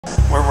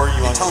Where were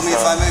you on your truck? He told me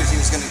if I moved, he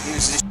was gonna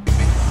shoot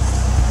me.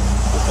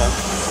 Okay.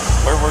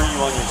 Where were you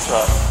on your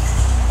truck?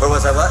 Where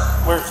was I? What?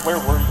 Where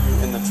were you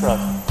in the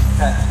truck?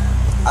 Okay.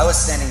 I was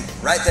standing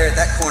right there at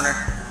that corner,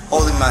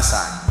 holding my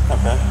sign.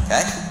 Okay.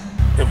 Okay.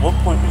 At what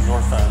point was your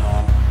phone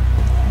on?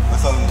 My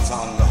phone was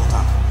on the whole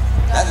time.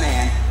 That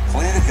man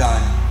pointed a gun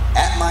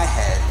at my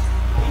head.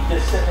 He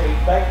just sitting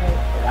there begging,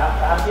 and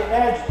I'm getting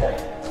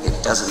agitated.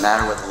 It doesn't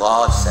matter what the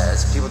law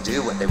says. People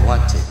do what they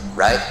want to,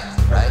 right?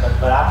 Right?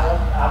 But I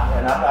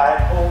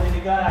hadn't pulled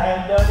any gun, I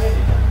hadn't done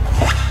anything.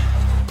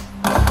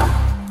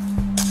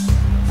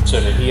 So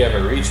did he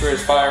ever reach for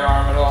his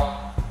firearm at all?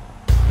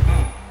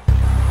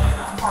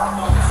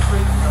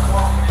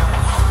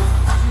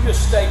 You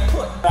just stay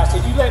put. I said,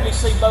 you let me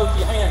see both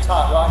your hands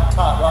hot, right?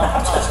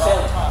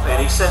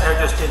 And he's sitting there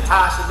just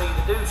enticing me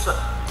to do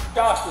something.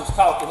 Josh was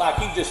talking like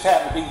he just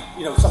happened to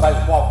be, somebody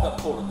walked up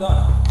and pulled a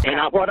gun. And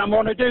what I'm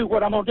going to do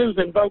is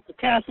invoke the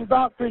castle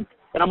doctrine,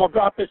 and I'm going to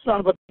drop this son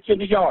of a bitch in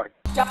the yard.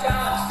 Josh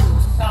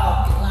was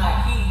talking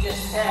like he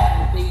just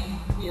happened to be,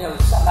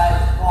 somebody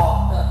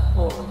walked up and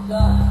pulled a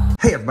gun.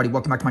 Hey everybody,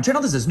 welcome back to my channel.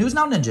 This is News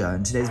Now Ninja,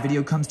 and today's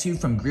video comes to you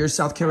from Greer,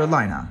 South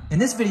Carolina. And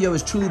this video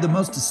is truly the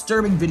most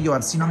disturbing video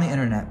I've seen on the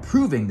internet,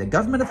 proving that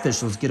government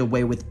officials get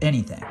away with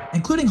anything,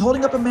 including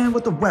holding up a man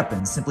with a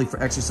weapon simply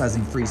for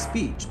exercising free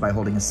speech by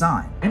holding a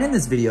sign. And in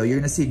this video, you're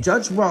going to see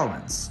Judge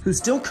Rollins, who's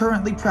still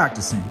currently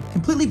practicing,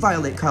 completely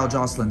violate Kyle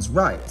Jocelyn's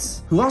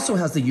rights, who also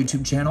has the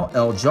YouTube channel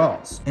L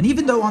Jaws. And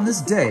even though on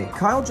this day,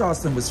 Kyle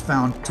Jocelyn was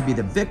found to be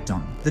the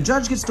victim, the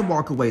judge gets to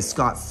walk away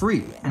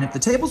scot-free, and if the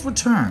tables were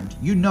turned,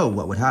 you know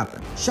what would happen.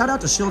 Shout out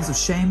to Shields of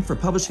Shame for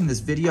publishing this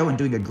video and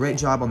doing a great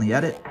job on the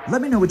edit.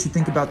 Let me know what you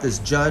think about this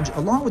judge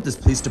along with this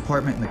police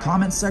department in the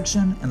comments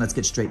section, and let's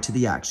get straight to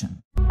the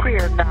action.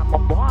 Greer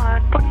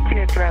 911, what's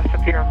the address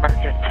of your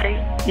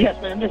emergency?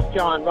 Yes, ma'am, this is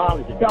John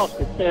Rollins. If y'all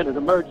could send an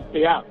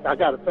emergency out, I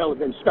got a fellow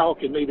been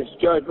stalking me, this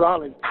Judge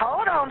Rollins.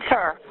 Hold on,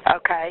 sir.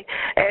 Okay.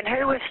 And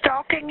who is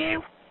stalking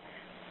you?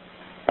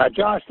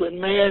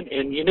 Jocelyn, man,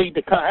 and you need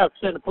to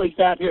send the police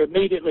out here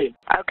immediately.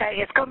 Okay,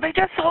 it's going to be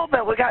just a little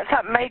bit. We got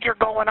something major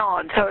going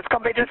on, so it's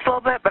going to be just a little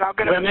bit, but I'll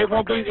get it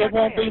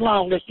won't be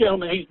long. This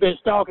gentleman, he's been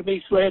stalking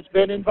me, Sled's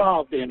been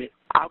involved in it.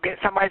 I'll get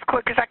somebody as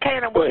quick as I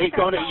can. And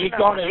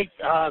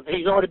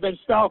he's already been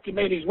stalking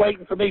me, and he's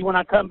waiting for me when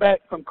I come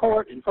back from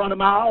court in front of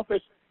my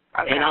office.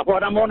 Okay. And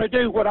what I'm going to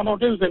do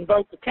is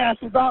invoke the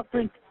castle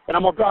doctrine, and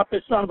I'm going to drop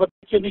this son of a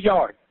bitch in the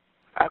yard.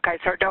 Okay,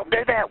 sir, don't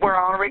do that. We're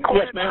on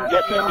recording. Yes, ma'am.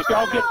 Yes, ma'am. If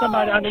y'all get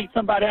somebody, I need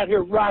somebody out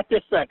here right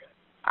this second.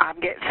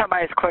 I'm getting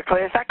somebody as quickly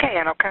as I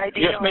can, okay?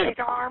 Do you know if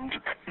he's armed?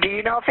 Do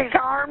you know if he's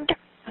armed?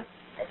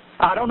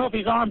 I don't know if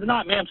he's armed or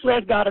not, ma'am.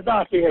 Sled's got a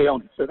dossier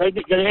on it, so they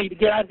need to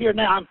get out here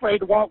now. I'm afraid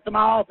to walk to my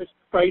office.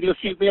 Afraid he'll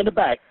shoot me in the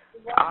back.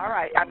 All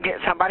right, I'm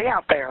getting somebody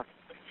out there.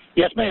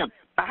 Yes, ma'am.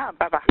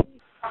 Bye-bye.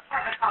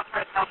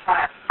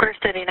 Greer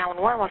City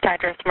 911, what's the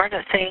address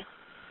emergency?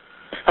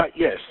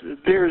 Yes,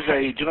 there's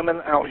a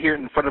gentleman out here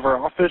in front of our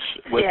office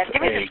with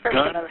give me a a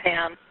description gun. of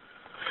him.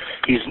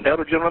 He's an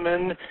elder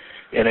gentleman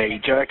in a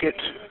jacket,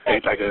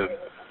 like a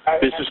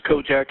business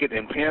coat jacket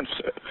and pants,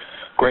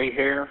 gray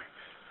hair.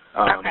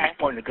 Okay. He's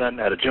pointing a gun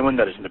at a gentleman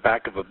that is in the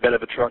back of a bed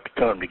of a truck,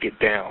 telling him to get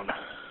down.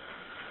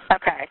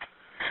 Okay.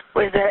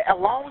 Was it a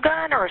long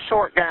gun or a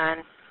short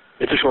gun?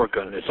 It's a short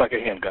gun. It's like a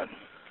handgun.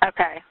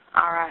 Okay.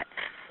 All right.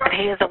 And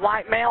he is a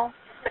white male?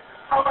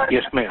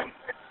 Yes, ma'am.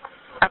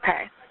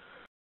 Okay.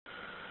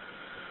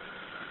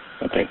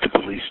 I think the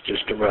police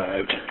just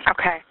arrived.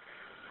 Okay.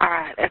 All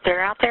right. If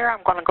they're out there,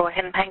 I'm going to go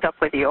ahead and hang up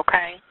with you,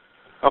 okay?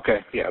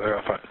 Okay. Yeah, they're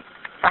out front.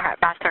 All right.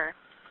 Bye, sir.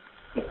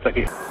 Thank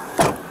you.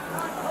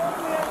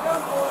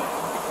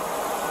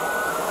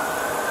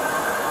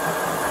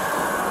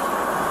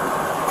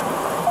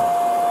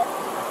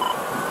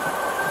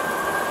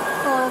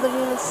 All the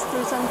units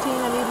 317,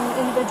 I need an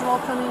individual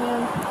coming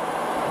in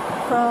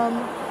from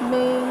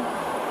Maine.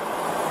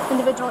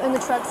 Individual in the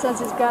truck says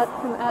he's got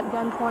him at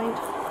gunpoint.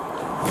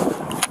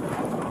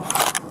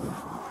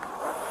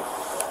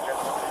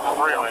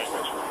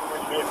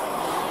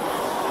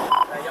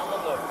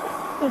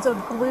 There's a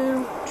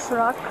blue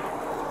truck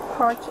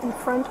parked in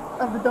front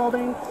of the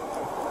building.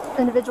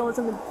 Individual is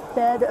in the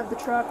bed of the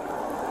truck.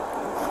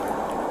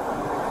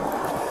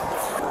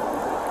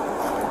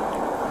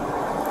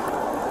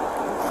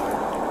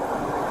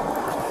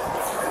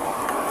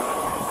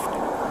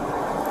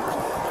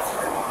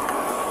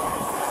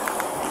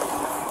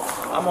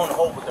 I'm on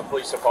hold with the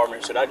police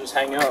department. Should I just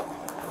hang up?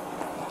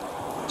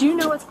 Do you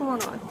know what's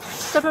going on?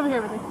 Step over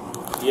here with me.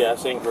 Yeah,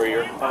 it's in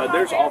Greer.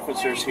 There's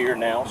officers here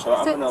now, so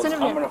I'm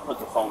gonna put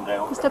the phone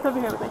down. Step over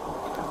here with me.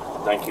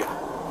 Thank you.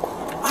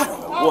 I don't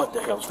know what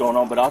the hell's going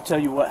on, but I'll tell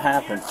you what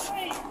happened.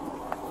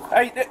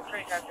 Hey,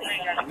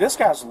 this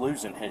guy's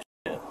losing his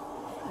shit.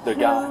 The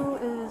guy.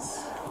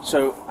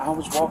 So I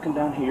was walking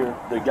down here.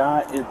 The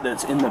guy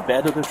that's in the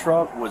bed of the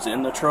truck was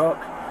in the truck,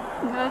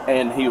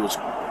 and he was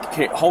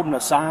holding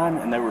a sign,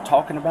 and they were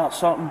talking about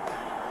something.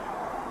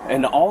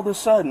 And all of a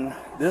sudden,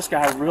 this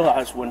guy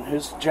realized when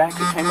his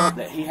jacket came up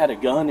that he had a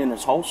gun in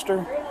his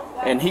holster,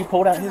 and he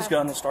pulled out his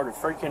gun and started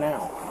freaking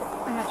out.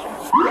 got you.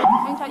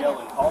 Hang tight here.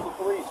 Call the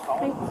police. Call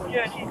the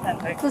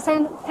police. Just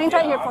hang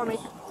tight here for me.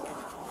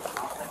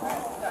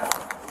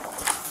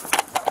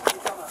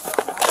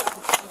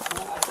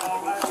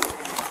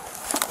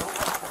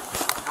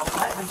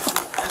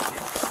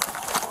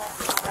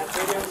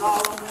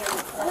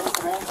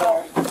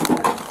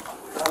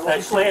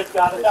 That sled's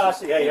got a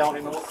dossier on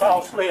him, and we'll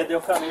call SLED,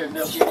 they'll come here and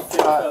they'll get it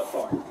filled up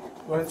for him.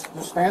 Well,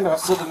 just stand up.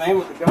 So the man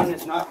with the gun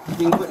is not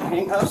being put in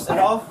handcuffs at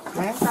all?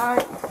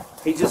 Sorry.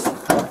 He just,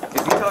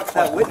 if you talk to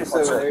that witness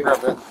over there,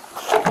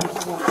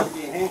 he's going to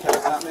be in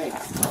handcuffs, not me.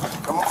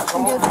 Come on,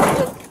 come on.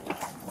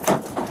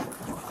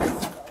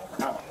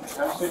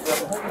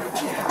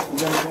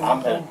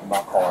 I'm in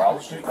my car. I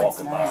was just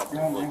walking by.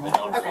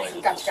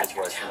 Okay, gotcha.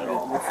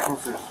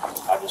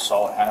 I just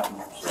saw it happen.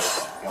 So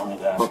you only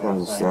need to ask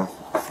anything.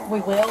 We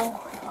will,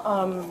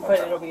 but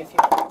it'll be a few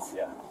minutes.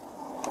 Yeah.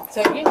 So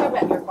you can go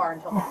back to your car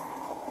until.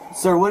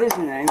 Sir, what is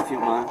your name, if you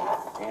don't mind?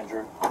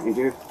 Andrew.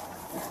 Andrew?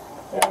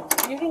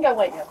 You can go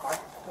wait in your car.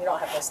 You don't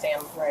have to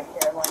stand right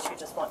here unless you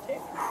just want to.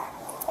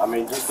 I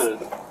mean, just to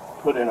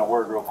put in a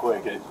word real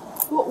quick, this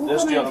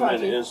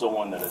gentleman is the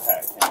one that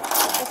attacked him.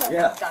 Okay.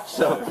 Yeah. Gotcha.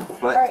 So,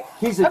 but Right.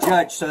 he's a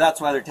judge, so that's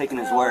why they're taking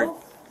his word.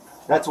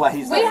 That's why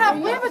he's. We have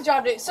a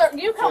job to do. Sir,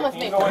 you come with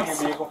me. You go in your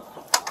vehicle.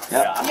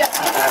 Yep. Yeah,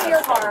 you go to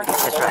your car.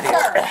 It's right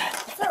here.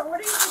 Sir, what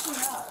are you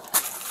picking up?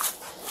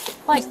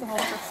 Like,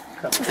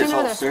 This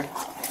officer.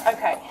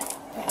 okay.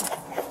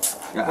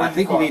 I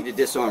think you need to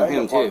disarm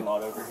him too.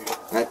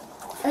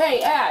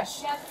 Hey,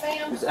 Ash. Yes,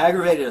 ma'am. This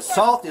aggravated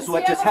assault is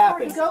what just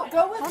happened.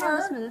 Go with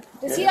her.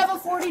 Does he have a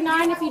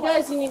 49? If he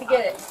does, you need to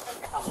get it.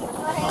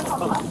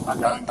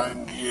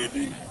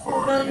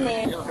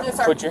 No,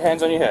 sir. Put your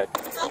hands on your head.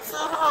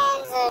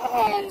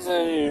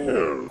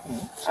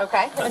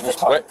 Okay.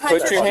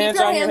 Put your hands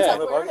on your head.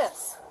 Up where it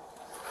is.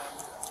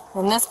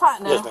 In this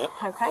pot now. Yes, ma'am.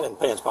 Okay. In the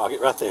pants pocket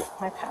right there.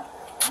 Okay.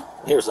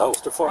 Here's the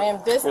holster for you.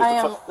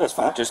 That's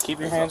fine. Just keep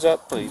your hands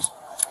up, please.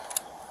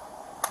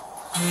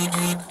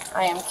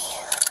 I am.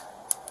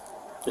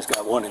 Just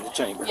got one in the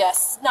chamber.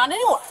 Yes. Not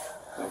anymore.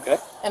 Okay.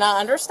 And I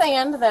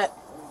understand that.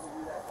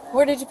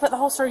 Where did you put the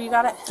holster? You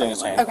got it? It's in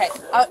his hand. Okay.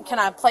 Can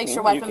I place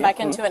your weapon back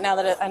into it now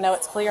that I know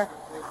it's clear?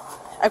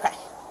 Okay.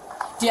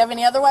 Do you have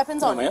any other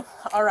weapons on you?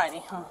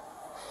 Alrighty.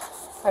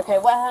 Okay.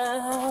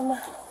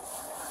 Well.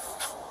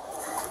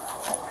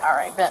 All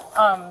right, but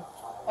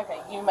okay,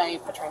 you may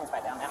put your hands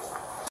back down now.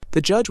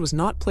 The judge was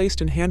not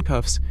placed in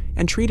handcuffs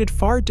and treated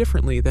far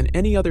differently than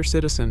any other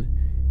citizen.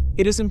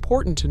 It is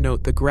important to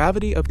note the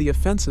gravity of the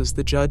offenses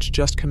the judge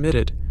just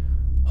committed.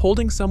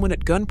 Holding someone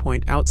at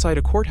gunpoint outside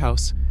a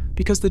courthouse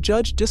because the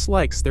judge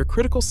dislikes their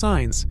critical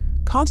signs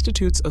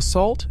constitutes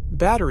assault,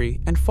 battery,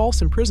 and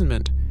false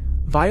imprisonment,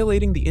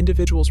 violating the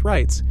individual's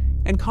rights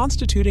and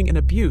constituting an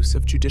abuse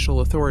of judicial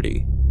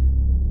authority.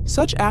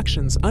 Such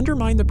actions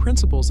undermine the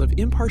principles of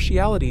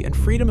impartiality and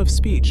freedom of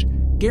speech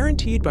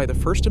guaranteed by the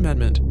First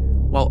Amendment,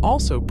 while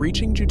also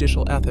breaching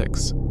judicial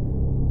ethics.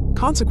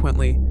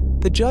 Consequently,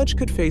 the judge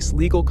could face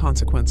legal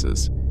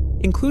consequences,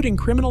 including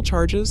criminal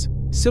charges,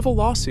 civil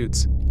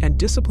lawsuits, and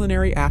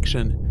disciplinary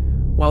action,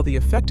 while the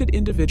affected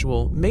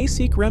individual may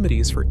seek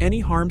remedies for any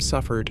harm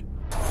suffered.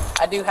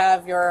 I do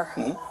have your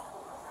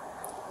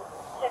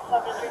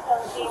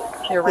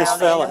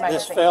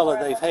This fella,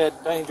 they've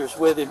had dangers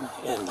with him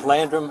in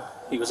Landrum.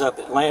 He was up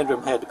at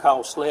Landrum, had to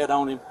call SLED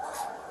on him.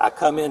 I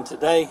come in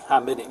today,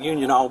 I've been at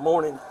Union all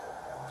morning.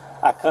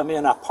 I come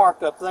in, I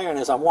park up there, and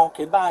as I'm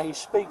walking by, he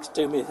speaks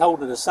to me,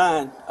 holding a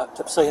sign,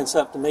 saying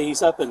something to me.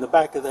 He's up in the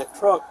back of that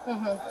truck.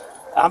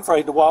 I'm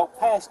afraid to walk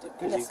past it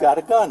because he's got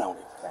a gun on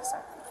him. Yes,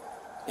 sir.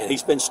 And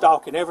he's been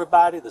stalking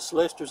everybody, the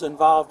solicitors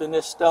involved in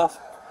this stuff.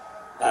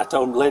 And I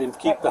told him to let him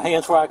keep the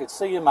hands where I could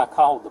see him. I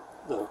called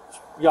the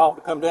y'all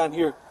to come down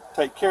here,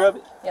 take care of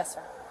it. Yes,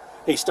 sir.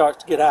 He starts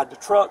to get out of the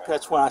truck.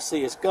 That's when I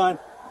see his gun.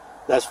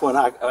 That's when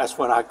I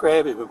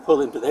grab him and pull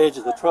him to the edge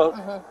of the truck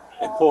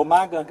and pull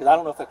my gun, because I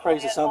don't know if that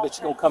crazy son of a bitch is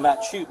gonna come out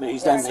and shoot me.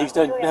 He's done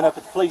been up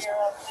at the police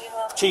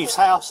chief's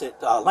house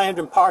at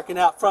Landrum, parking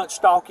out front,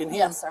 stalking him.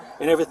 Yes, sir.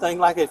 And everything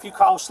like that. If you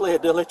call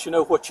SLED, they'll let you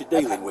know what you're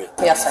dealing with.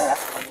 Yes, sir.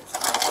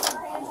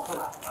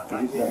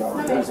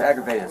 It was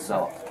aggravated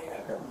assault.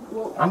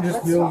 I'm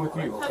just dealing with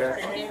you,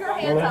 okay?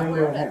 Well, let him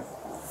do it now.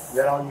 Is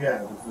that all you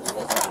have?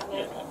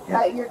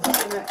 You're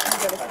keeping it.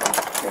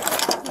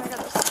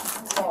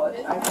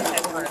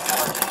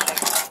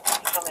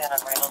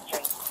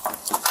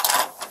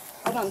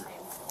 Hold on.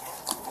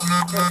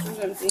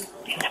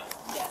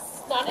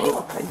 Not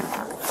anymore.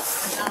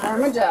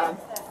 Arm a job.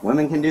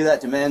 Women can do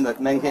that to men,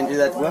 but men can't do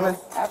that to women?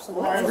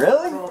 Absolutely.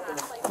 Really?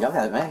 Y'all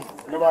got it, man.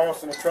 Nobody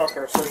else in the truck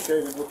are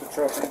associated with the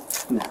truck.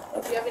 No.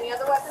 Do you have any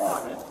other weapons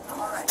on you?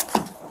 All right.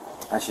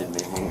 I shouldn't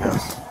be in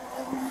handcuffs.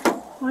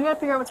 Well, we gotta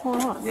figure out what's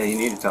going on. Yeah, you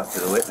need to talk to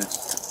the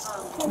witness.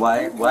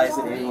 Why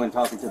isn't anyone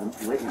talking to the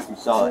witness who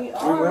saw it?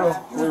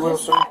 We will,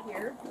 sir.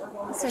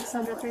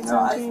 600, No,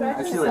 I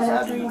see what's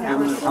happening.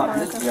 Everyone's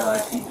talking to this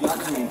judge, he's in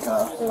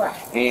handcuffs,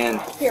 and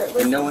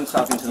no one's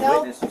talking to the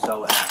witness who saw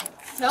what happened.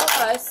 Tell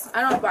us,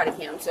 I don't have body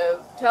cam,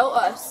 so tell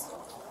us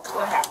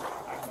what happened.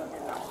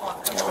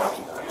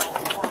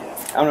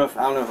 I don't know if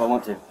I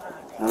want to.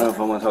 I don't know if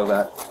I want to talk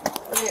about it.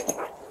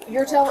 Okay.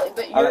 You're telling,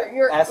 but Right,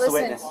 you're ask listen.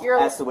 the witness. You're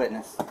ask the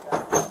witness.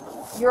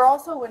 You're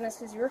also a witness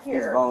because you're He's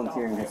here.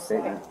 volunteering his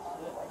statement.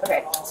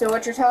 Okay. So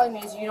what you're telling me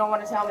is you don't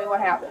want to tell me what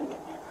happened.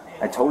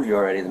 I told you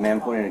already. The man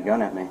pointed a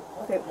gun at me.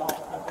 Okay.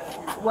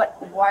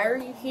 Why are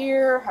you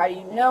here? How do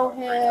you know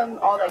him?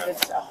 All that good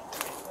stuff.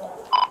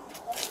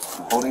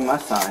 I'm holding my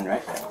sign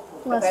right there.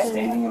 Okay.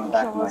 Standing in the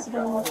back of my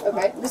truck.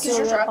 Okay. This is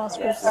your truck.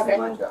 Okay.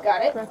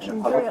 Got it.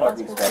 Public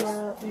parking space.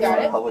 Got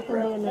it. Public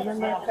road.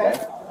 Okay.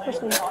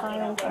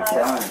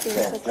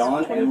 Says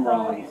John M.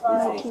 Rollins is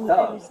a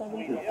thug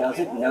who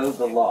doesn't know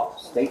the law.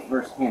 State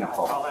versus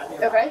Hannaford.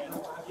 Okay.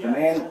 The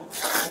man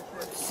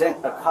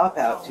sent a cop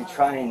out to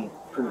try and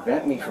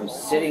prevent me from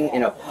sitting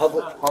in a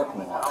public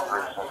parking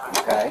lot.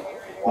 Okay?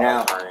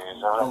 Now,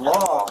 the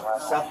law,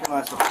 South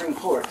Carolina Supreme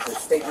Court, says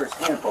State versus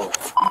Hannaford,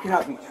 you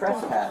cannot be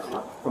trespassing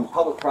from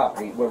public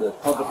property where the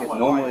public is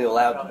normally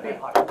allowed to be.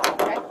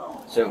 Okay.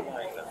 So,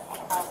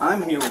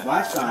 I'm here with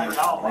my sign,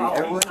 letting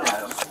everyone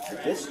know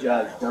that this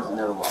judge doesn't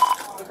know the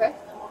law. Okay.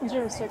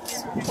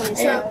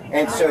 0627.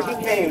 And so he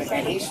came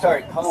and he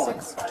started calling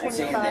and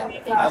saying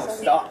that I was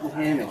stalking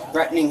him and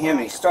threatening him,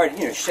 and he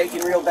started,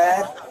 shaking real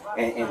bad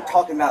and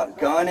talking about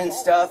gun and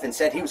stuff, and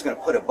said he was going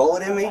to put a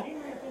bullet in me.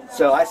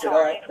 So I said,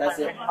 all right, that's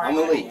it. I'm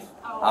going to leave.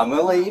 I'm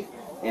going to leave.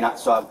 And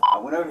so I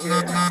went over here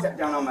and I stepped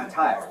down on my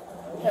tire.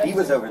 He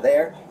was over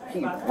there.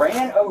 He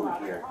ran over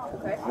here,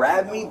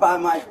 grabbed me by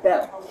my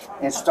belt,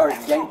 and started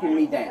yanking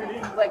me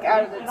down. Like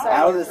out of the side.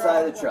 Out of the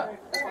side of the truck.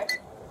 Okay.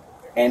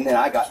 And then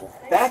I got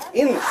back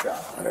in the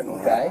truck.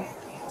 Okay.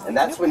 And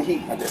that's when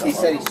he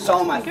said he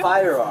saw my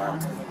firearm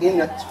in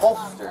the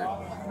holster.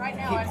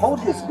 He pulled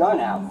his gun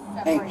out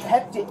and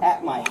kept it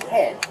at my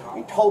head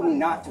and told me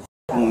not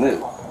to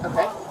move.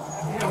 Okay.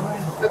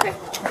 Okay.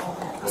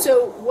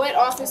 So what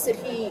office did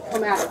he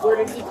come out of? Where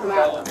did he come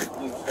out of?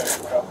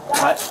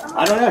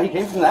 I don't know. He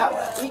came from that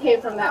way. He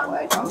came from that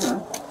way.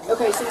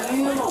 Okay, so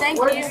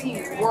where does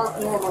he work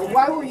normally?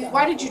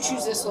 Why did you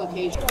choose this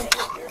location?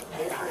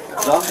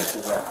 His office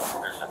is there.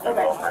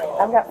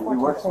 Okay. We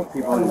work with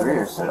people in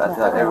Greer, so I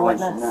thought everyone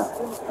should know.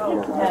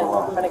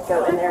 I'm going to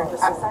go in there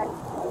just a second.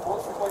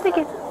 Thank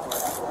you.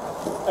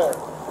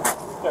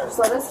 Just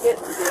let us get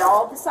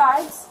all the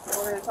sides.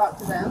 We're going to talk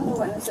to them, the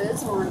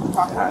witnesses, and we're going to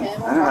talk to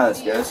him. I know how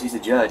this goes. He's a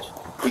judge.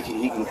 He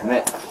can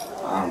commit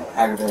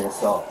aggravated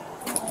assault.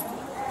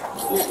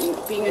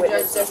 Being a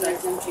judge doesn't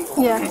exempt you.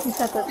 Yeah, he's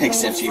got that.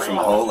 Exempts you from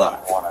a whole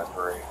lot.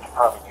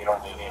 Probably you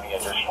don't need any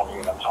additional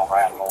units on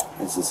Randall.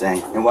 It's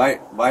insane. And why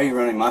are you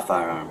running my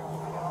firearm?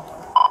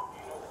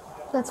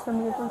 That's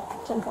from your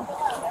 10-4.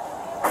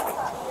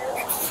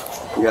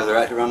 You have the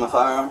right to run my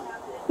firearm?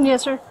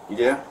 Yes, sir. You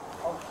do?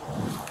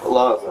 What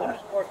law is that?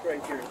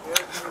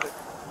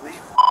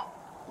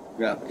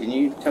 Yeah, can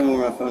you tell me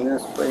where my phone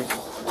is, please?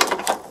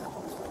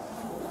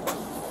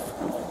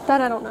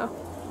 That I don't know.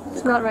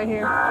 It's not right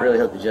here. I really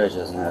hope the judge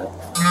doesn't have it.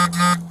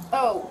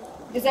 Oh,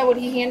 is that what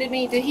he handed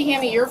me? Did he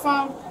hand me your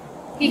phone?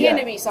 He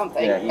handed me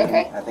something. Yeah,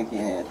 okay. I think he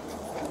had.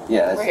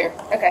 Yeah, Right here.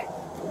 Okay.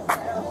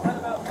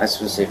 That's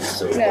specific.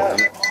 So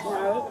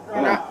No,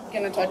 you're not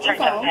going to touch your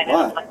phone.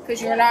 Why?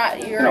 Because you're in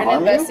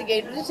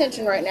investigative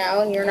detention right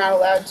now, and you're not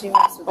allowed to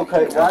mess with it.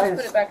 Okay,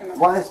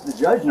 Why is the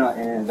judge not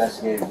in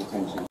investigative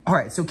detention? All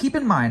right, so keep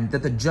in mind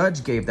that the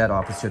judge gave that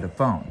officer the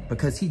phone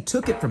because he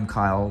took it from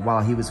Kyle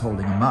while he was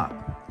holding him up.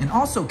 And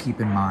also keep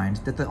in mind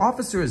that the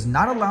officer is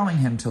not allowing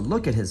him to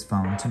look at his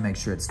phone to make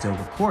sure it's still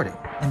recording.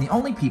 And the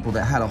only people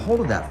that had a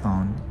hold of that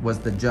phone was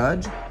the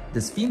judge,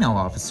 this female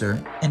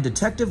officer, and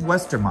Detective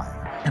Westermeyer.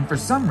 And for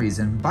some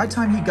reason, by the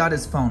time he got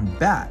his phone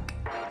back,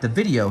 the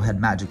video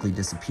had magically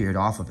disappeared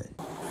off of it.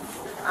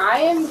 I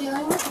am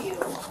dealing with you.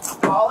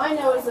 All I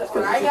know is that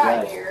when I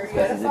got here, you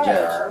had a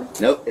firearm.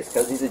 Nope, it's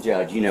because he's a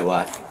judge. You know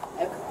why.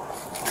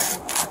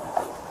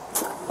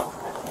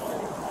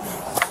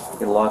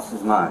 He lost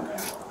his mind.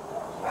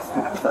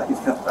 I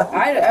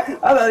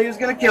thought he was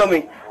going to kill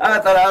me. I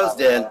thought I was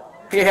dead.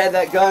 He had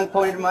that gun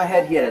pointed at my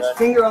head. He had his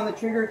finger on the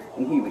trigger,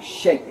 and he was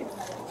shaking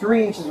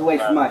 3 inches away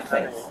from my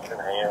face.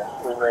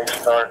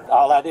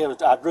 All I did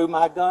was I drew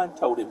my gun,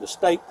 told him to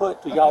stay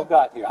put till y'all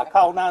got here. I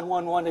called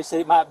 911. They said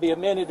it might be a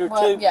minute or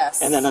two.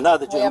 Yes. And then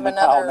another gentleman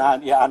called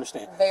 9. Yeah, I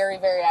understand. Very,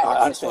 very active. I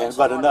understand.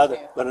 But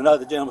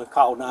another gentleman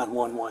called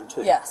 911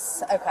 too.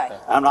 Yes. Okay.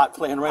 I'm not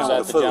playing around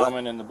with the the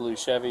gentleman in the blue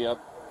Chevy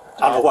up?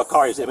 I don't know what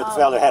car he's in, but the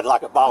fella had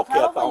like a ball cap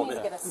on Probably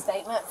need to it. get a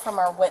statement from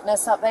our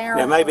witness up there.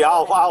 Yeah, maybe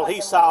all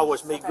he saw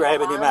was me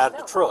grabbing him out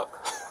of the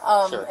truck.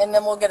 Sure. And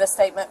then we'll get a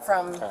statement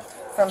from Do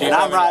him. you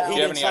have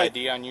any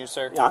ID on you,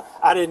 sir? Yeah,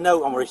 I didn't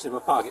know. I'm reaching in my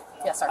pocket.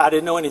 Yes, sir. I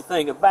didn't know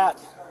anything about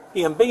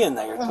him being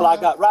there until I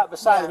got right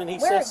beside him and he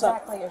Where said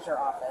something. exactly is your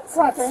office?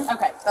 Right there.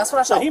 Okay, that's what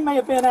I So thought. he may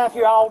have been out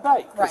here all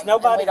day. Because Right,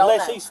 nobody, and we don't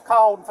unless know. he's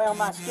called and found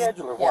my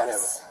schedule or whatever.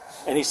 Yes.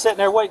 And he's sitting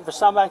there waiting for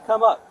somebody to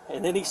come up.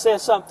 And then he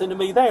says something to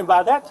me there. And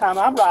by that time,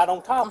 I'm right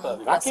on top of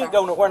him. I Yes, can't sir.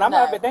 go nowhere. And I'm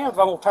not be damned if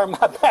I'm going to turn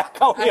my back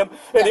on him.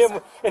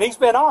 And he's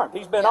been armed.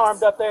 He's been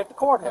armed up there at the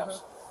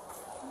courthouse.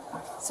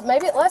 So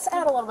maybe let's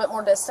add a little bit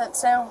more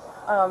distance now.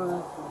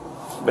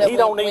 But he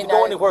don't need to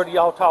go anywhere till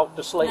y'all talk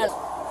to Sled.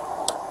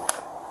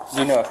 Do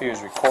you know if he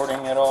was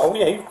recording at all? Oh,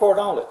 yeah, he recorded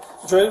all of it.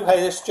 Drew,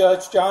 hey, this is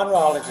Judge John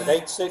Rollins at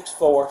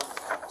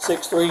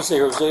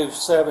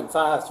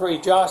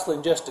 864-630-0753.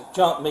 Jocelyn just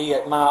jumped me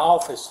at my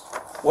office,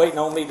 waiting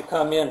on me to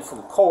come in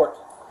from court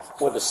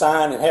with a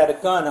sign and had a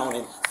gun on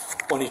him.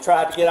 When he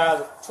tried to get out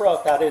of the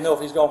truck, I didn't know if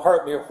he was going to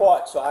hurt me or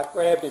what, so I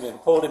grabbed him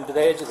and pulled him to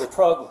the edge of the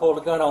truck and pulled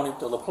a gun on him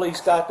till the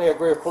police got there.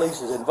 Greer Police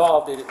is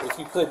involved in it. If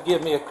you could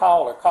give me a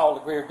call or call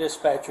the Greer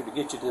dispatcher to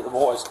get you to the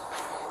boys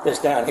that's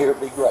down here,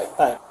 it'd be great.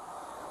 Thank you.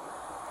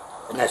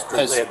 And that's Drew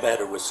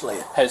Ledbetter with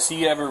Sled. Has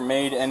he ever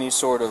made any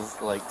sort of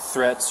like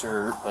threats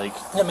or like?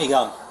 Let me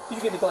go.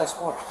 You get a glass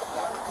of water.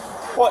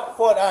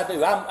 What I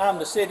do? I'm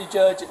the city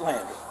judge at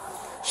Landry.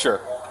 Sure.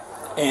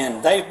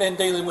 And they've been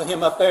dealing with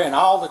him up there, and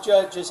all the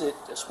judges at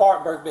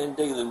Spartanburg been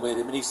dealing with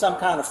him, and he's some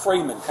kind of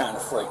Freeman kind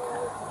of freak.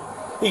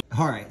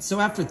 Alright,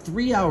 so after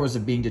 3 hours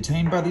of being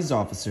detained by these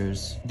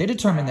officers, they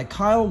determined that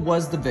Kyle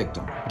was the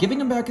victim, giving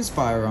him back his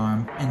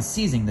firearm and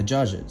seizing the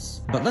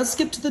judges. But let's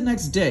skip to the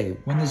next day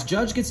when this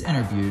judge gets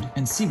interviewed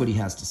and see what he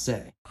has to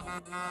say.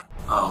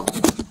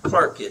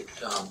 Clerk at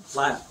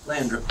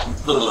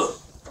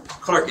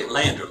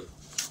Landrum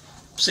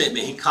sent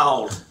me, he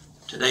called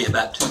today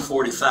about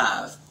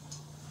 2:45.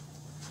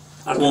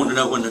 I wanted to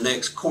know when the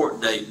next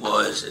court date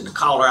was, and the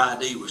caller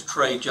ID was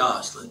Trey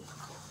Jocelyn.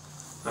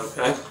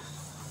 Okay.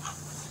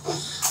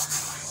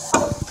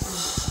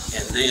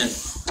 And then,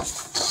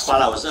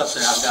 while I was up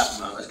there,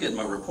 I was getting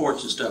my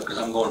reports and stuff because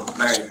I'm going.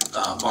 Mary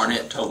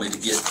Barnett told me to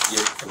get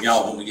from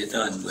y'all when we get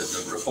done with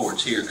the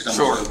reports here because I'm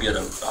going to get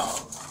a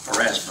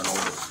harassment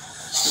order.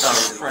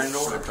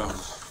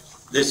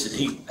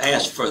 He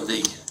asked for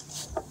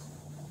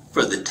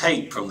the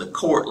tape from the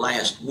court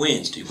last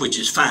Wednesday, which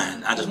is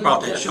fine. I just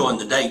brought that showing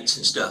the dates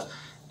and stuff,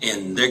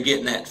 and they're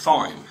getting that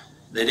for him.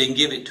 They didn't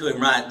give it to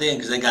him right then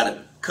because they got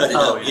to cut it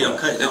up, you know,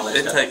 cut it all that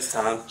stuff. It takes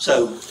time.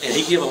 So, and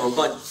he gave him a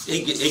bunch.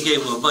 He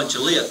gave him a bunch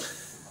of lip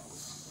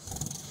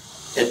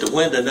at the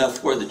window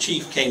enough where the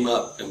chief came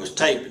up and was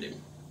taping him.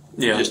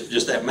 Yeah.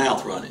 Just that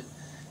mouth running,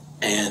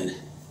 and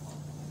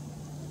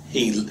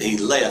he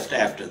left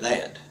after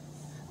that.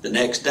 The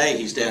next day,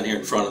 he's down here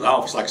in front of the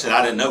office. Like I said,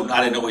 I didn't know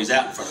he's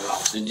out in front of the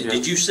office.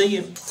 Did you see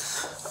him?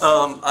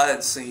 I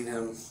had seen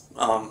him.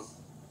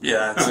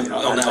 Yeah, I'd seen him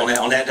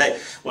on that day.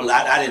 Well,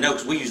 I didn't know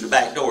because we used the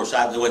back door, so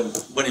there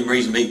wasn't any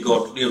reason for me to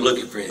go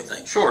looking for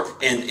anything. Sure.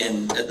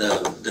 And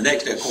the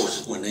next day, of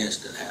course, is when the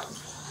incident happened.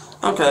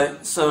 Okay,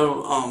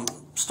 so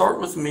start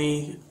with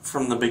me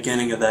from the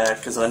beginning of that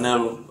because I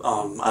know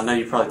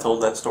you probably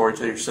told that story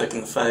till you're sick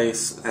in the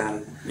face,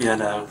 and you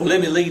know. Well,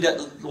 let me lead up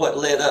what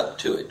led up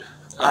to it.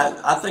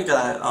 I think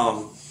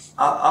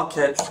I'll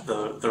catch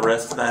the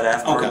rest of that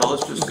afterward. Okay. But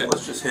let's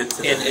just hit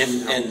to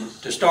and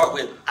to start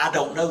with, I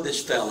don't know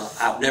this fella.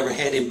 I've never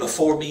had him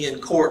before me in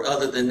court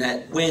other than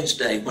that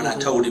Wednesday when I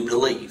told him to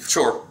leave.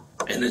 Sure.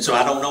 And so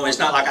I don't know. It's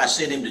not like I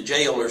sent him to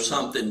jail or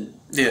something.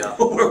 Yeah.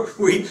 Or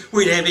we'd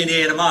have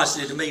any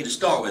animosity to me to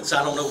start with. So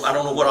I don't know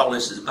what all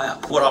this is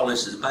about. Good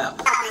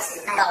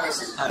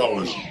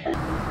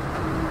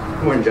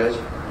morning, Judge.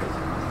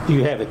 Do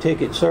you have a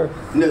ticket, sir?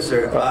 No,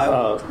 sir.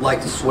 I'd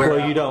like to swear.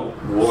 Well, you don't,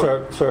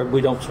 sir.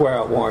 We don't swear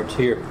out warrants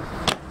here.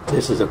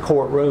 This is a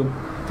courtroom.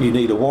 If you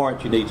need a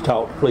warrant, you need to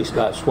talk to the police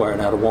about swearing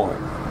out a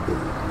warrant.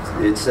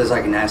 It says I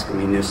can ask a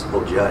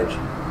municipal judge.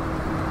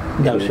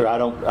 No, sir. I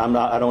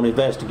don't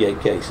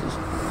investigate cases.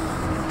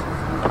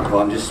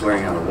 Well, I'm just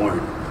swearing out a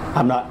warrant.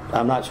 I'm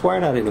not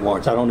swearing out any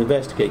warrants. I don't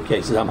investigate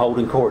cases. I'm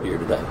holding court here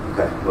today.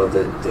 Okay. Well,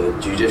 the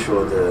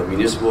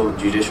municipal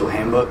judicial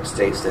handbook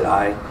states that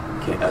a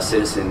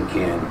citizen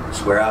can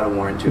swear out a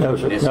warrant to a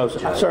municipal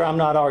judge. Sir, I'm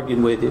not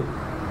arguing with you.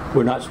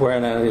 We're not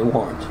swearing out any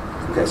warrants.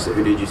 Okay, so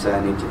who did you say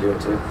I need to do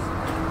it to?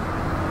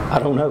 I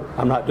don't know.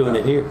 I'm not doing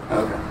it here.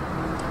 Okay.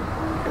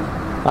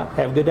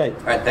 Have a good day.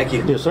 All right, thank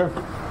you. Yes, sir.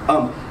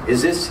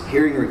 Is this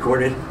hearing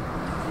recorded?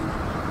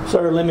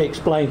 Sir, let me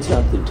explain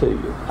something to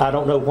you. I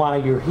don't know why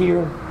you're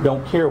here,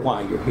 don't care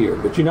why you're here,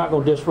 but you're not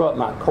going to disrupt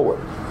my court.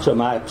 So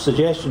my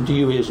suggestion to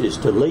you is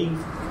to leave,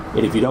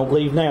 and if you don't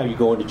leave now, you're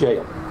going to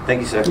jail.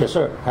 Thank you, sir. Yes,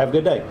 sir. Have a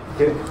good day.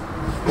 Good.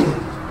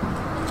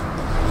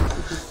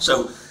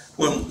 So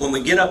when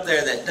we get up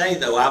there that day,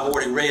 though, I've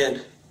already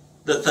read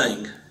the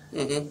thing,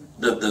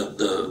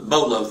 the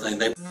Bolo thing.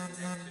 They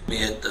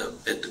me at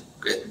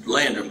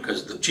Landrum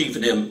because the chief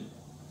of them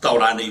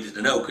thought I needed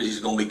to know because he's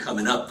going to be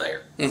coming up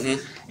there.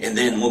 And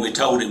then when we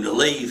told him to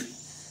leave,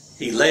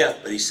 he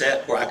left, but he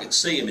sat where I could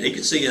see him, and he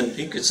could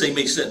see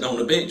me sitting on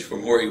the bench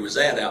from where he was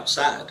at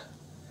outside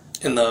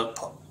in the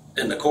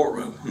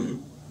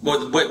courtroom. Well,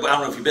 I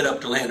don't know if you've been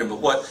up to Landrum, but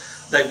what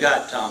they've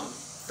got,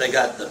 they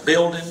got the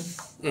building,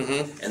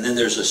 and then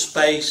there's a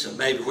space, and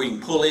maybe where you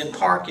can pull in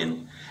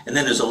parking, and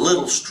then there's a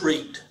little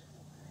street,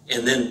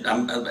 and then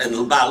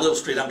and by a little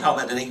street, I'm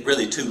talking about it ain't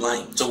really two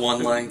lanes. It's a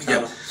one lane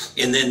kind of.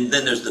 And then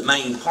there's the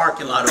main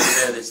parking lot over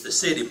there. That's the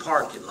city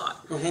parking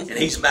lot, and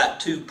he's about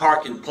 2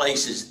 parking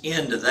places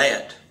into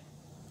that,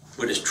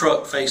 with his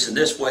truck facing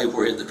this way,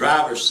 where the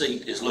driver's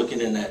seat is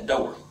looking in that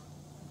door,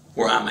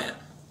 where I'm at.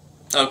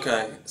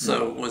 Okay,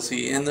 so was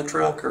he in the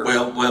truck? Or?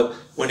 Well,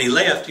 when he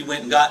left, he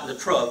went and got in the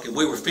truck, and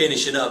we were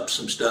finishing up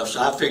some stuff,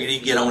 so I figured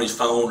he'd get on his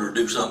phone or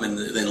do something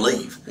and then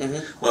leave.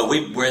 Well,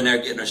 we were in there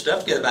getting our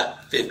stuff, get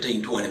about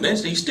 15, 20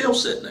 minutes, and he's still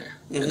sitting there.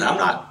 And I'm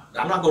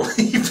not going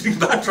to leave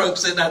my truck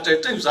sitting out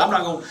there too, so I'm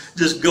not going to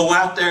just go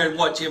out there and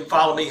watch him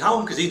follow me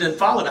home, because he didn't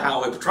follow the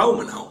highway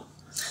patrolman home.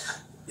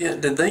 Yeah,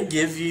 did they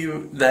give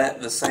you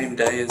that the same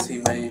day as he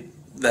made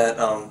that,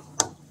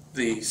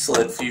 the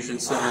Sled Fusion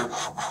Center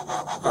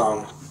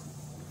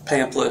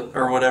pamphlet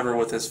or whatever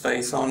with his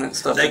face on it and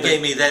stuff? They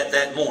gave me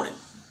that morning.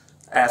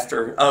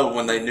 After,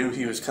 when they knew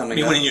he was coming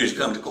When he knew he was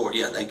coming to court,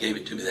 yeah, they gave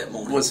it to me that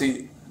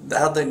morning.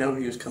 How'd they know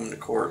he was coming to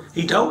court?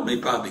 He told me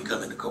he'd probably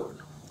coming to court.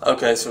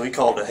 Okay, so he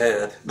called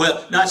ahead.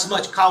 Well, not so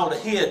much called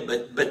ahead,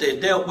 but they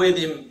dealt with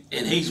him,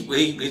 and he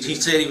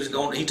said he was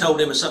going. He told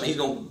them something. He's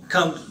going to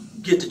come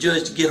get the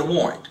judge to get a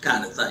warrant,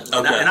 kind of thing.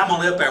 Okay. And I'm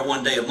only up there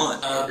one day a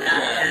month. And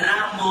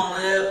I'm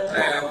only up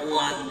there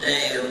one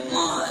day a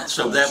month.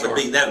 So that would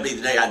be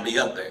the day I'd be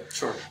up there.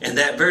 Sure. And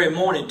that very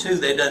morning too,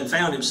 they done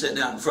found him sitting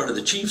out in front of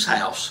the chief's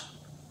house,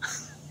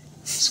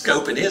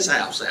 scoping his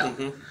house out.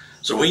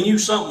 So we knew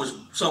something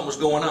was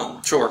going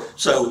on. Sure.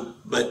 So,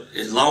 but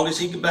as long as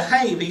he could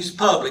behave, he's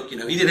public. You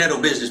know, he didn't have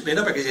no business being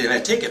up there because he didn't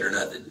have a ticket or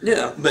nothing.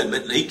 Yeah.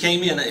 But he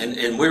came in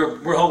and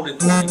we're holding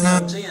court. He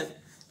comes in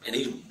and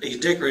he's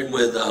dickering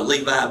with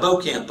Levi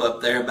Beaucamp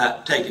up there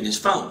about taking his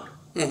phone.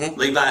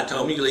 Levi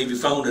told me, you leave your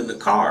phone in the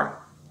car,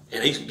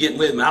 and he's getting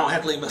with me. I don't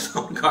have to leave my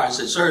phone in the car. I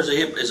said, sir,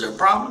 is there a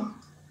problem?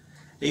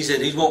 He said,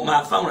 he's wanting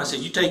my phone. I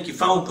said, you take your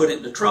phone, put it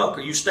in the truck,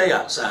 or you stay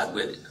outside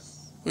with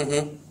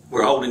it.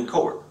 We're holding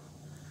court.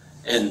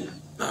 And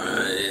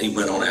he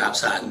went on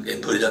outside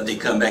and put it up. And he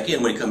come back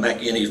in. When he come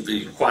back in,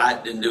 he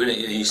quiet, didn't do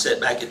anything. And he sat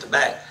back at the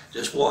back,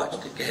 just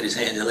watched. He had his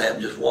hand in the lap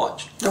and just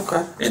watched.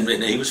 Okay. And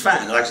he was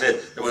fine. Like I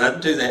said, there was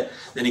nothing to that.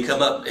 Then he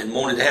come up and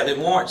wanted to have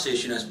them warrants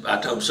issued.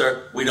 I told him,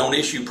 sir, we don't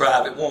issue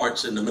private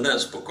warrants in the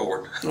municipal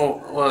court. Well,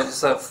 what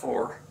is that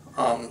for?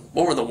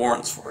 What were the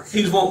warrants for?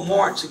 He was wanting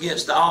warrants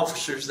against the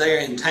officers there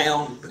in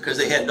town because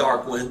they had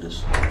dark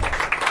windows.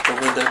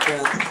 Okay.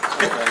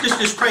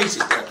 Just crazy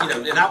stuff, you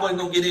know. And I wasn't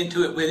gonna get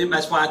into it with him.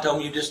 That's why I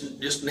told him you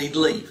just need to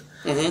leave.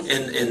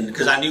 And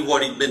because I knew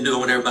what he'd been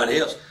doing with everybody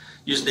else,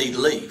 you just need to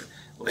leave.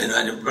 And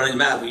I running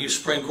him out. Will you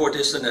Supreme Court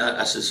this? And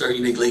I said, sir,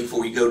 you need to leave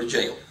before you go to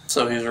jail.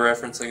 So he was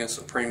referencing a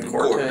Supreme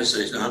Court case.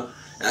 Decision, And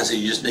I said,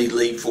 you just need to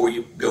leave before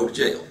you go to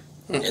jail.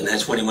 And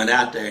that's when he went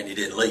out there and he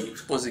didn't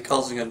leave. Was he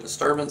causing a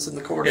disturbance in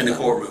the court? In the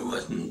courtroom,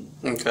 was.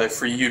 Okay,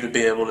 for you to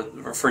be able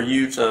to, for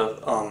you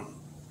to,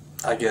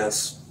 I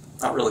guess.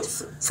 Not really.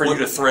 For you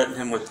to threaten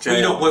him with jail.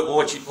 You know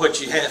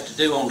what you have to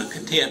do on the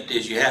contempt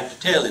is you have to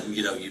tell him,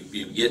 you know,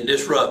 you're getting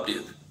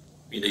disruptive.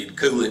 You need to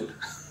cool it.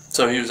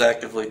 So he was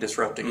actively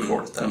disrupting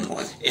court at that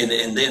point.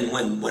 And then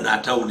when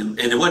I told him,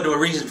 and there wasn't a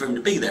reason for him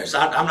to be there, so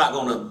I'm not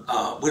going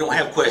to. We don't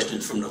have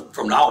questions from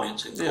the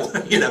audience,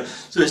 you know.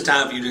 So it's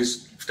time for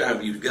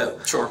you to go.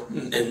 Sure.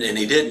 And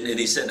he didn't, and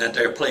he's sitting out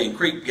there playing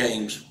creep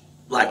games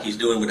like he's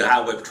doing with the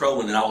highway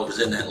patrolman, and all of it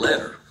was in that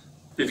letter.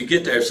 If you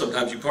get there,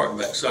 sometimes you park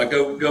back. So I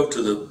go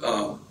to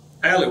the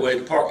alleyway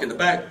to park in the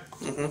back.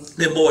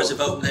 Them boys have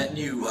opened that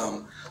new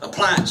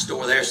appliance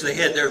store there, so they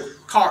had their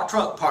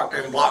truck parked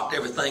there and blocked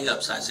everything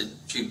up. So I said,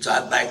 shoot, so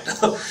I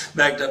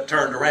backed up,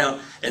 turned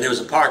around, and there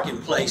was a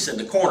parking place in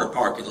the corner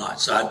parking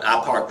lot. So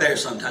I parked there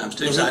sometimes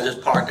too. So I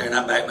just parked there and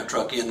I backed my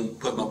truck in and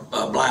put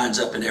my blinds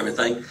up and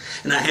everything.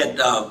 And I had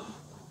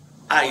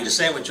I ate a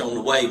sandwich on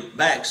the way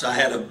back, so I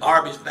had an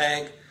Arby's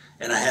bag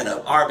and I had an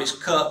Arby's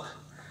cup.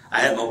 I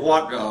had my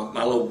water,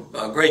 my little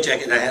gray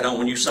jacket I had on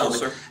when you saw me,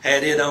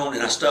 had it on,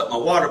 and I stuck my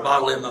water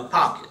bottle in my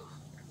pocket.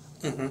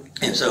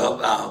 And so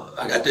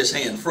I got this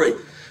hand free.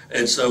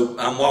 And so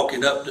I'm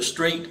walking up the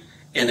street,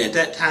 and at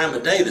that time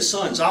of day, the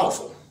sun's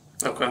awful.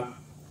 Okay.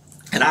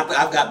 And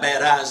I've got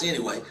bad eyes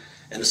anyway,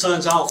 and the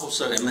sun's awful,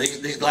 so and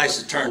these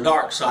glasses turn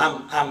dark. So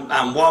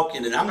I'm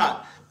walking, and I'm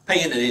not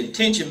paying any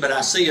attention, but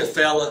I see a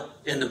fella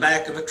in the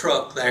back of a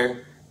truck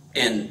there,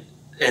 and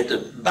at the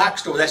bike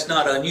store, that's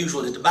not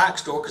unusual at the bike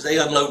store because they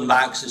unloading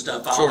bikes and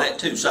stuff, all that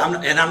too. So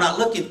I'm not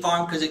looking for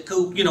him because it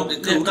cooled, you know,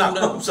 it cooled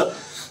off.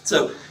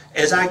 So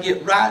as I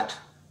get right,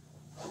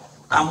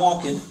 I'm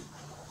walking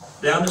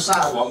down the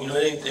sidewalk. You know,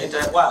 it ain't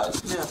that wide.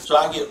 Yeah. So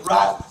I get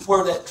right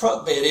where that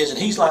truck bed is, and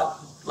he's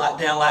like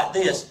down like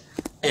this,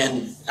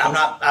 and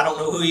I don't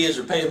know who he is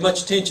or paying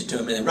much attention to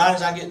him. And right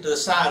as I get to the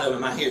side of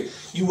him, I hear,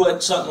 you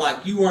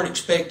weren't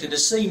expected to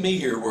see me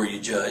here, were you,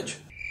 Judge?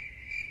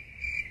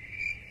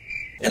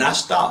 And I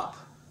stop,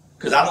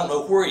 because I don't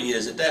know where he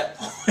is at that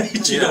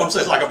point. You know what I'm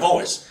saying? It's like a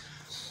voice.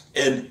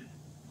 And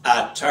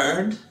I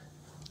turned,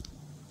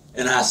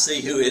 and I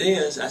see who it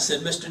is. I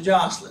said, Mr.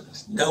 Jocelyn.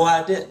 No,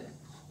 I didn't.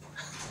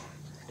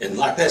 And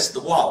like that's the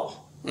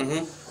wall.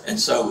 And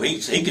so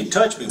he can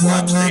touch me where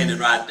I'm standing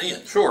right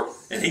then. Sure.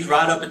 And he's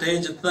right up at the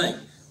edge of the thing.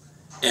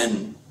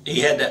 And he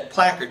had that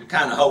placard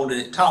kind of holding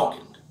it,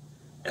 talking.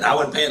 And I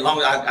wasn't paying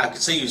long. I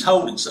could see he was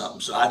holding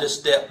something. So I just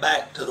stepped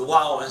back to the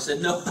wall and I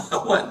said, no,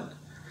 I wasn't.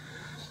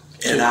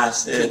 And I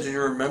said, "Do you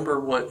remember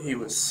what he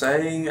was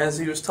saying as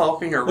he was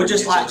talking, or well,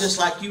 just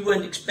like you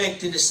wasn't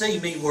expecting to see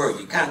me, were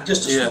you? Kind of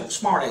just a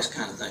smart ass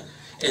kind of thing."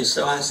 And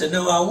so I said,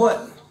 "No, I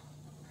wasn't."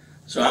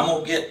 So I'm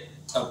gonna get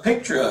a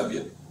picture of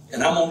you,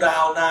 and I'm gonna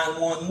dial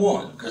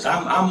 911 because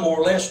I'm more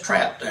or less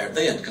trapped there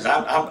then because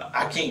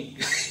I can't.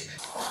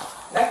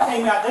 That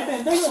came out. They've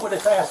been dealing with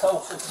this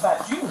asshole since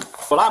about June.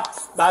 Well,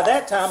 by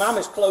that time I'm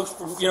as close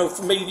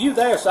from me to you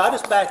there, so I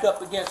just back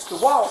up against the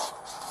wall.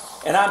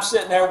 And I'm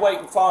sitting there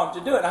waiting for him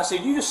to do it. And I said,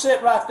 "You just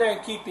sit right there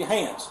and keep your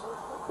hands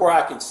where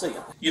I can see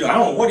him." I don't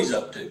know what he's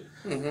up to.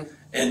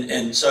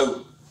 And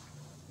so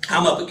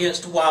I'm up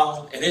against the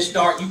wall, and it's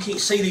dark. You can't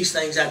see these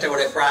things out there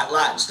with that bright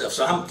light and stuff.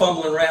 So I'm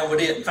fumbling around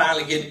with it and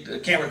finally get the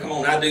camera come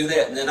on. And I do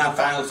that, and then I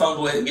finally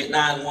fumble with it and get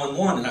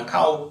 911, and I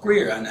call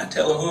Greer, and I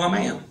tell him who I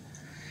am.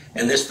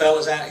 And this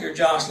fella's out here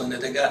jostling that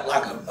they got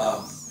like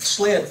a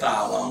sled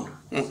file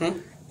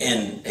on.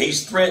 And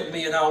he's threatened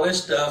me and all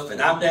this stuff, and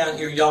I'm down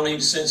here, y'all need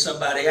to send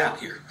somebody out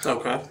here.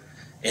 Okay.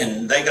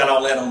 And they got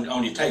all that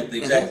on your tape, the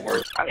exact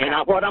words. And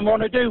what I'm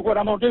going to do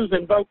is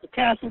invoke the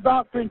castle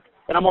doctrine,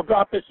 and I'm going to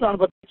drop this son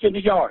of a bitch in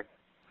the yard.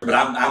 But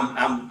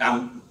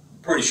I'm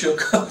pretty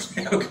shook up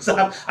now because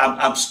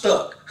I'm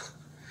stuck.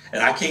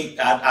 And I can't,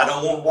 I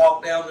don't want to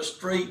walk down the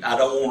street. I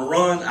don't want to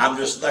run. I'm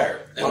just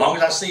there. As long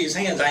as I see his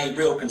hands, I ain't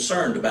real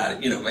concerned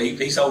about it.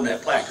 He's holding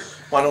that placard.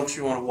 Why don't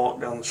you want to walk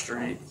down the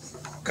street?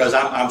 Because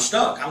I'm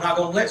stuck. I'm not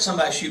going to let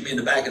somebody shoot me in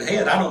the back of the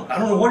head. I don't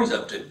know what he's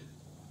up to.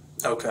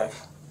 Okay.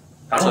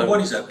 I don't know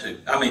what he's up to.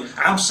 I mean,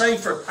 I'm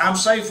safer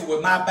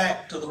with my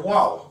back to the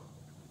wall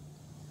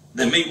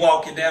than me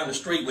walking down the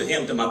street with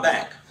him to my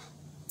back.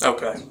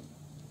 Okay.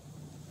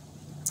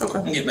 Okay.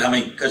 I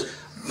mean, because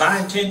my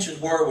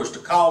intentions was to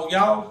call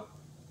y'all.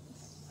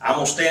 I'm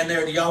going to stand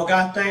there till y'all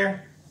got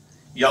there.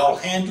 Y'all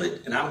handle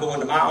it, and I'm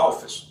going to my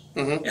office.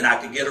 And I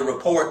could get a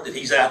report that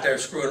he's out there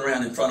screwing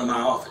around in front of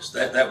my office.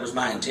 That was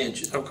my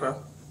intention. Okay.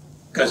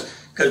 Because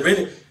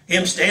really,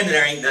 him standing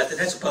there ain't nothing.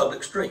 That's a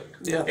public street.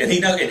 Yeah. And he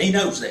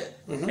knows that.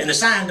 And the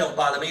sign don't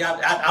bother me.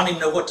 I don't even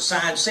know what the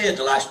sign said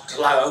till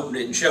I opened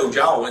it and showed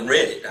y'all and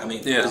read it. I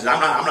mean,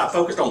 I'm not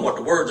focused on what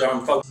the words are.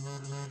 I'm focused.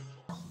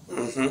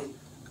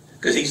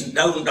 Because he's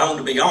known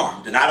to be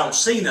armed, and I don't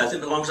see nothing.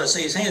 But as long as I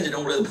see his hands, it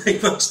don't really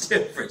make much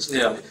difference.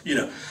 Yeah.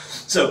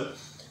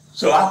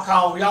 So I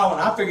call y'all,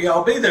 and I figure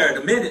y'all be there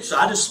in a minute. So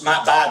I just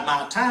might bide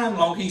my time. As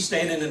long as he's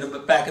standing in the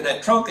back of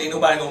that trunk, ain't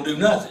nobody gonna do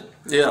nothing.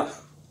 Yeah.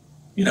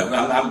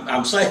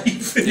 I'm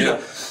safe.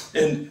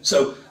 And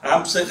so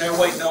I'm sitting there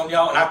waiting on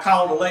y'all, and I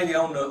called a lady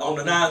on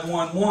the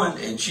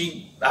 911, and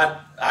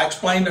I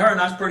explained to her,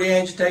 and I was pretty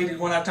agitated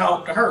when I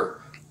talked to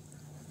her,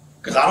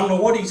 because I don't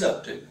know what he's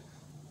up to,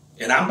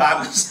 and I'm by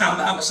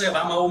myself.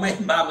 I'm an old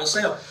man by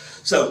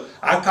myself. So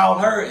I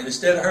called her, and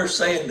instead of her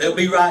saying they'll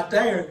be right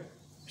there,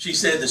 she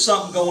said, "There's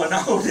something going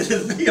on.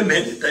 It'll be a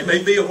minute. They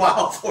may be a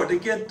while before they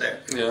get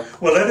there." Yeah.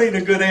 Well, that ain't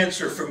a good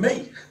answer for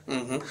me.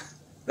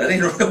 That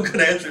ain't a real good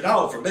answer at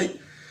all for me.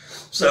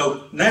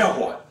 So now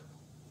what?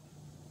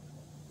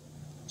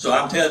 So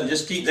I'm telling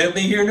you, they'll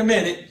be here in a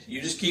minute.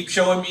 You just keep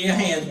showing me your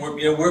hands.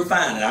 We're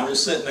fine. And I'm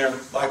just sitting there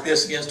like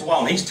this against the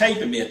wall. And he's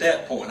taping me at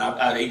that point.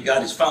 He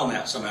got his phone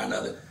out somehow or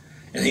another.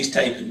 And he's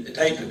taping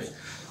me.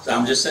 So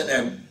I'm just sitting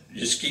there,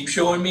 just keep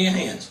showing me your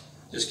hands.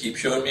 Just keep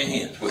showing me your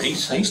hands. Well,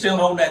 he's still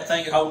holding that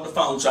thing and holding the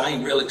phone, so I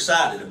ain't real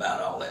excited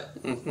about all that.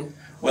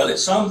 Well, at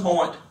some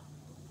point,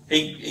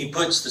 he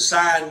puts the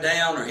sign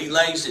down, or he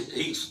lays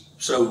it.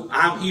 So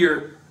I'm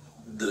here.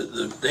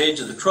 The edge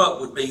of the truck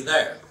would be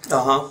there.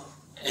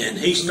 And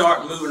he's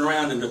starting moving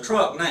around in the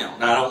truck now.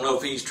 Now, I don't know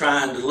if he's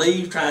trying to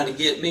leave, trying to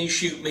get me,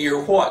 shoot me,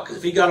 or what. Because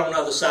if he got on the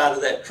other side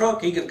of that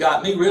truck, he could have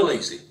got me real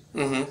easy.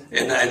 And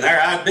there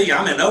I'd be.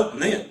 I'm in the open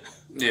then.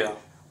 Yeah.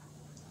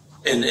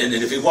 And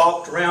if he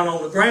walked around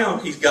on the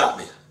ground, he's got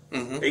me.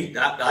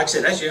 Like I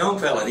said, that's a young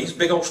fella, and he's a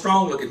big old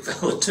strong-looking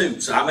fella too.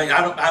 So I mean,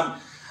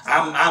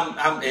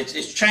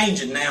 it's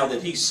changing now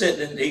that he's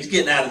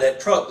getting out of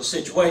that truck. The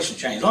situation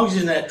changed. As long as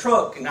he's in that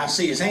truck and I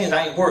see his hands,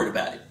 I ain't worried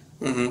about it.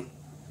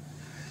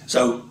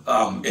 So,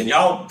 and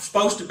y'all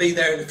supposed to be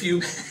there in a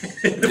few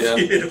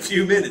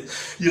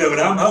minutes, but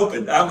I'm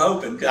hoping.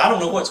 'Cause I don't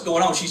know what's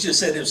going on. She just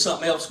said there's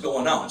something else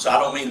going on. So I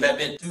don't mean that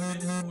meant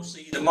we'll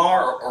see you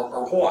tomorrow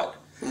or what.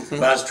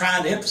 But I was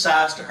trying to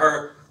emphasize to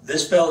her,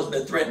 this fella's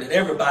been threatening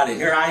everybody.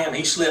 Here I am.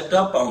 He slipped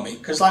up on me.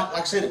 Because like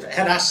I said,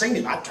 had I seen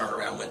him, I'd turn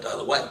around and went the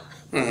other way.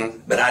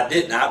 But I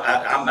didn't.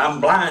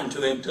 I'm blind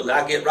to him until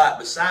I get right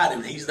beside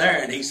him. He's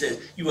there, and he says,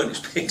 "You weren't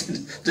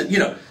expecting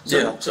to,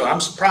 So I'm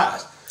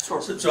surprised.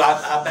 So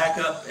I back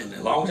up, and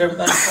as long as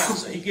everything's fine.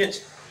 So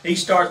he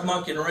starts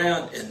monkeying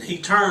around, and he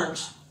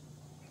turns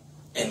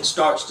and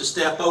starts to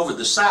step over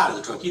the side of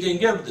the truck. He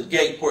didn't go to the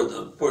gate where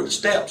the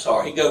steps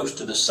are. He goes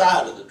to the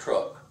side of the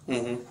truck.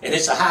 And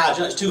it's a high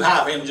jump. It's too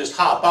high for him to just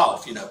hop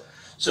off,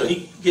 So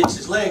he gets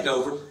his leg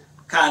over,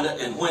 kind of,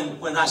 and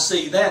when I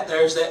see that,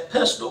 there's that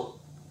pistol.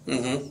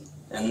 And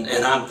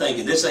I'm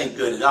thinking, this ain't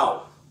good at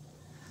all.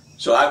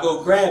 So I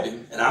go grab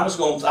him, and I was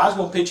going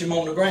to pitch him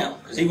on the ground,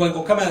 because he wasn't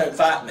going to come out there and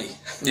fight me.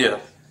 Yeah.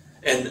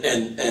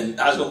 And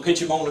I was going to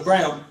pitch him on the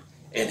ground,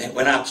 And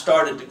when I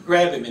started to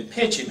grab him and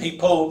pinch him, he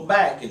pulled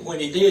back. And when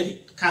he did,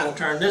 he kind of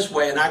turned this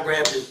way, and I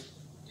grabbed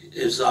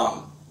his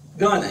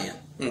gun hand.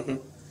 Mm-hmm.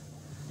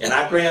 And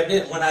I grabbed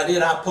it. When I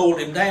did, I pulled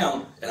him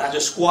down, and I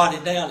just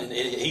squatted down, and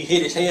he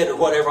hit his head or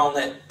whatever on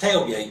that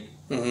tailgate.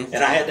 Mm-hmm.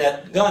 And I had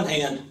that gun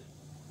hand,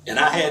 and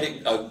I had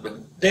a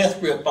death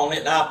grip on it,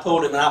 and I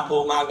pulled him, and I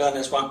pulled my gun.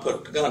 That's why I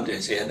put the gun to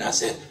his head, and I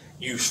said,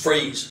 "You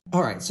freeze."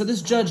 All right, so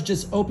this judge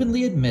just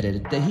openly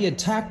admitted that he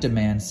attacked a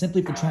man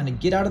simply for trying to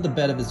get out of the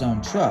bed of his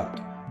own truck.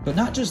 But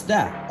not just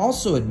that,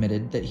 also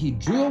admitted that he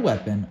drew a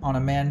weapon on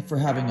a man for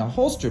having a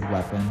holstered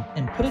weapon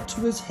and put it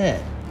to his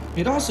head.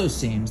 It also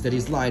seems that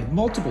he's lied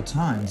multiple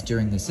times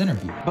during this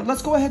interview. But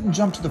let's go ahead and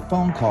jump to the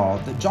phone call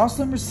that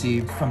Jocelyn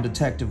received from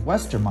Detective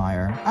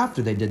Westermeyer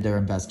after they did their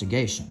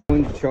investigation.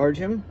 Going to charge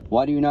him?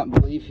 Why do you not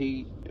believe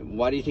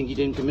why do you think he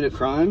didn't commit a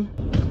crime?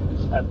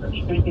 After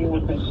speaking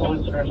with the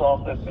solicitor's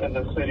office and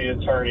the city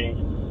attorney,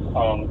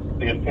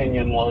 the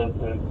opinion was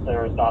that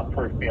there is not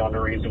proof beyond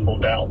a reasonable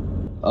doubt.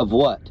 Of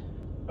what?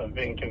 Of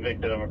being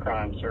convicted of a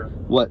crime, sir.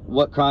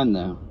 What crime,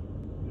 though?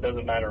 It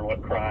doesn't matter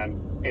what crime,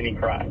 any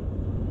crime.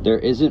 There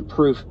isn't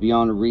proof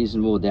beyond a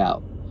reasonable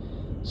doubt.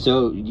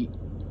 So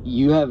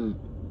you have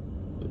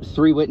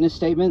 3 witness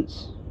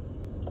statements?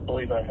 I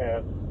believe I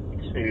have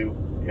 2,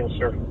 yes,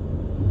 sir.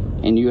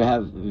 And you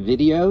have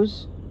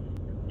videos?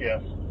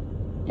 Yes.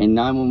 And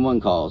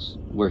 911 calls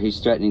where he's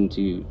threatening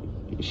to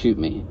shoot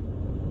me.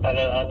 I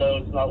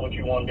know it's not what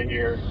you wanted to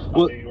hear.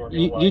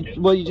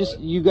 Well,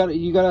 you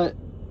gotta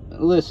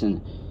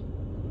listen.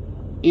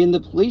 In the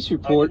police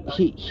report,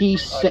 he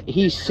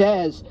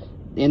says,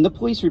 in the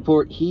police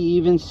report, he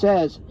even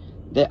says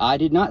that I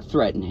did not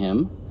threaten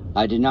him.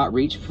 I did not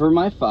reach for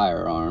my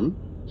firearm.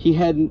 He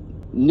had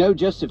no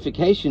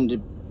justification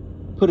to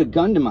put a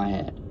gun to my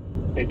head.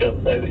 He does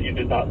say that you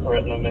did not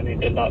threaten him and he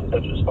did not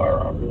touch his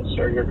firearm. Yes,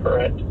 sir, you're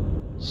correct.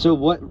 So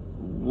what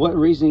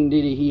reason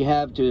did he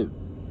have to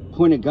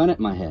point a gun at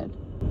my head?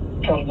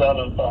 Comes out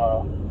of,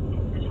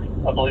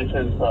 I believe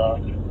his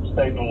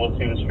statement was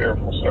he was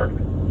fearful, sir.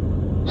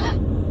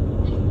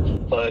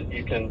 But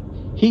you can.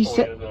 He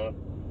said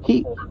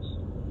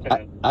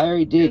I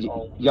already did.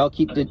 Y'all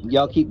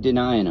keep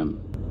denying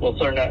him. Well,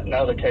 sir,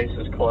 now the case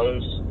is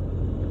closed.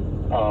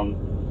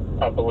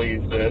 I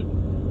believe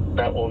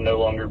that will no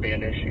longer be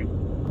an issue.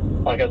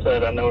 Like I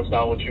said, I know it's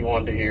not what you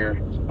wanted to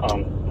hear.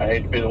 I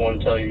hate to be the one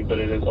to tell you, but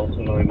it is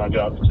ultimately my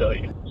job to tell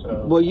you.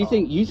 So, well, you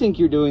think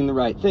you're doing the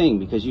right thing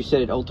because you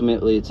said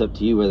ultimately it's up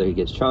to you whether he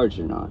gets charged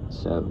or not.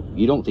 So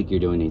you don't think you're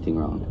doing anything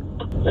wrong.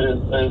 It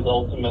is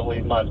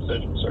ultimately my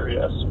decision, sir.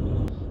 Yes.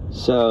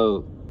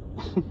 So,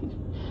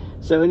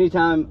 so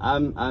anytime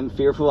I'm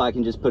fearful, I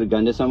can just put a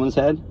gun to someone's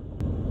head?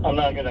 I'm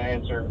not going to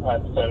answer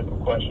hypothetical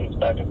questions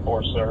back and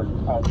forth, sir.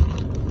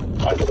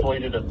 I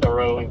completed a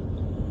thorough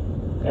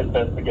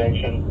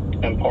investigation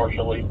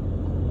impartially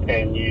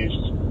and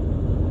used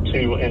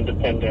 2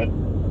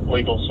 independent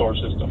legal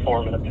sources to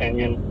form an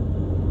opinion.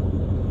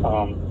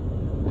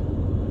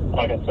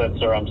 Like I said,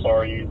 sir, I'm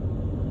sorry.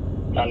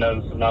 I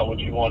know this is not what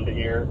you wanted to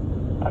hear.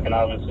 I can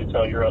obviously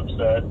tell you're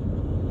upset,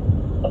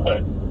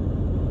 but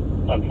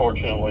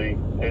unfortunately,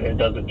 it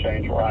doesn't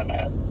change where I'm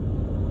at.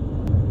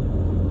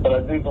 But I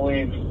do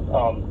believe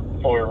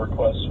FOIA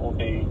requests will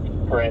be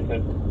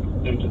granted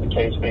due to the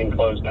case being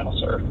closed now,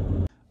 sir.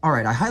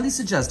 Alright, I highly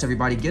suggest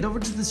everybody get over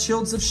to the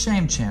Shields of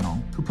Shame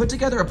channel, who put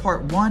together a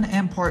part 1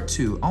 and part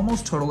 2,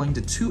 almost totaling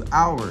to 2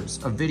 hours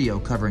of video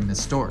covering this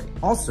story.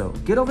 Also,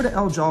 get over to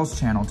El Jaw's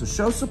channel to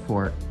show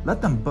support,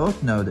 let them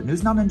both know that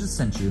News Now Ninja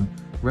sent you.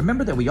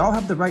 Remember that we all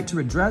have the right to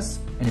redress,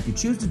 and if you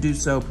choose to do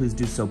so, please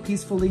do so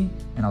peacefully,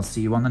 and I'll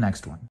see you on the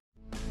next one.